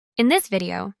In this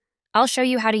video, I'll show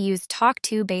you how to use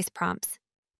Talk.to base prompts.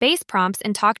 Base prompts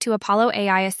in Talk.to Apollo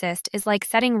AI Assist is like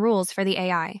setting rules for the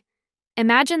AI.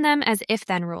 Imagine them as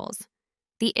if-then rules.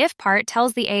 The if part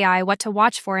tells the AI what to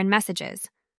watch for in messages,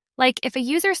 like if a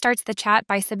user starts the chat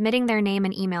by submitting their name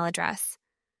and email address.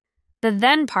 The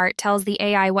then part tells the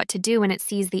AI what to do when it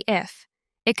sees the if.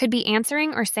 It could be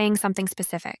answering or saying something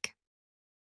specific.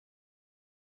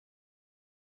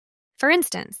 For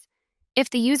instance, if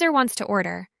the user wants to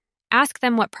order, ask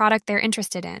them what product they're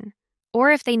interested in,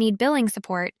 or if they need billing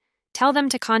support, tell them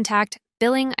to contact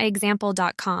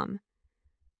billingexample.com.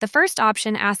 The first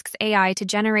option asks AI to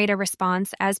generate a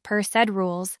response as per said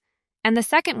rules, and the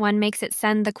second one makes it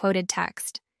send the quoted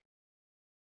text.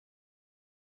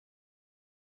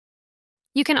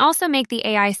 You can also make the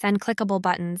AI send clickable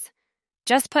buttons.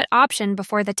 Just put option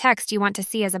before the text you want to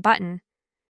see as a button.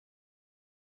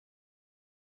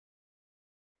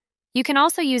 You can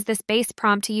also use this base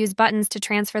prompt to use buttons to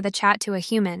transfer the chat to a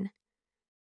human.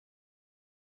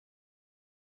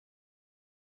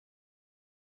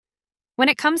 When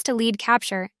it comes to lead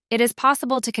capture, it is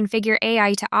possible to configure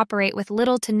AI to operate with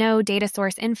little to no data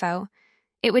source info.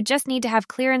 It would just need to have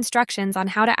clear instructions on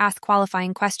how to ask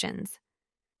qualifying questions.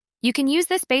 You can use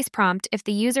this base prompt if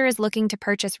the user is looking to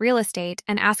purchase real estate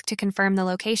and ask to confirm the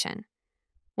location.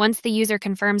 Once the user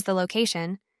confirms the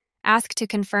location, ask to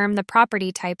confirm the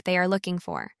property type they are looking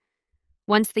for.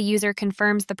 Once the user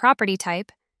confirms the property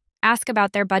type, ask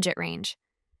about their budget range.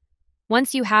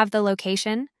 Once you have the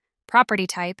location, property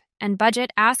type, and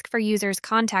budget, ask for user's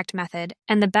contact method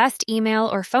and the best email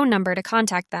or phone number to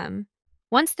contact them.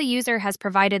 Once the user has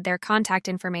provided their contact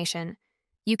information,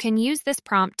 you can use this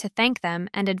prompt to thank them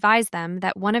and advise them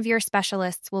that one of your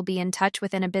specialists will be in touch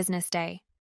within a business day.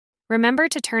 Remember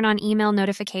to turn on email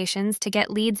notifications to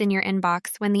get leads in your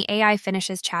inbox when the AI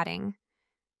finishes chatting.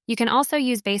 You can also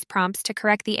use base prompts to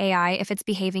correct the AI if it's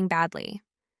behaving badly.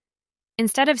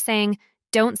 Instead of saying,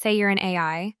 "Don't say you're an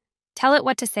AI," tell it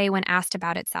what to say when asked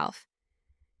about itself.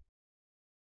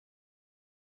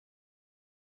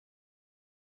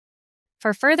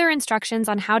 For further instructions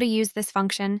on how to use this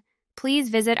function, please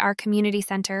visit our community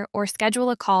center or schedule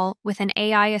a call with an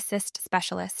AI Assist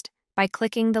specialist by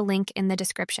clicking the link in the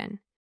description.